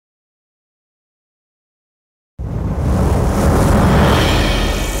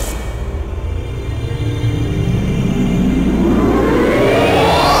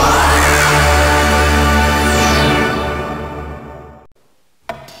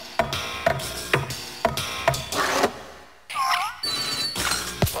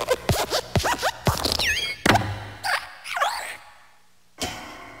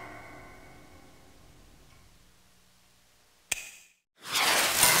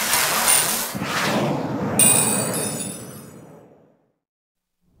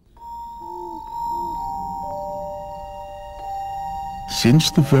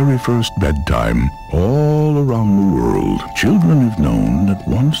Since the very first bedtime, all around the world, children have known that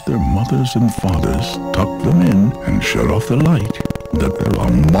once their mothers and fathers tuck them in and shut off the light, that there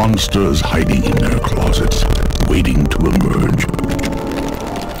are monsters hiding in their closets, waiting to emerge.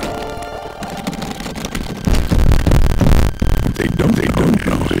 They don't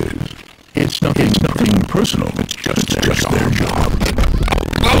know it. It's nothing personal. It's just their job.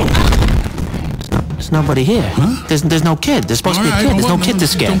 There's nobody here. Huh? There's no kid. There's supposed to be a kid. There's no kid to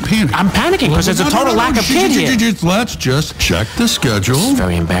scare. Don't panic. I'm panicking because there's a total lack of kid here. Let's just check the schedule. It's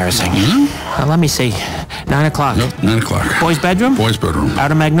very embarrassing. Let me see. 9 o'clock. Nope, 9 o'clock. Boys' bedroom? Boys' bedroom.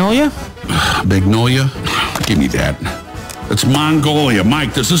 Out of Magnolia? Magnolia? Give me that. It's Mongolia.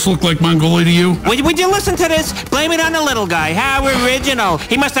 Mike, does this look like Mongolia to you? Would you listen to this? Blame it on the little guy. How original.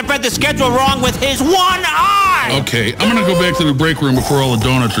 He must have read the schedule wrong with his one eye. Okay, I'm gonna go back to the break room before all the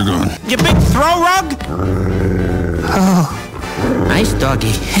donuts are gone. You big throw rug? Oh, nice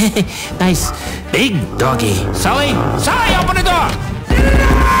doggy. Nice big doggy. Sulley, open the door.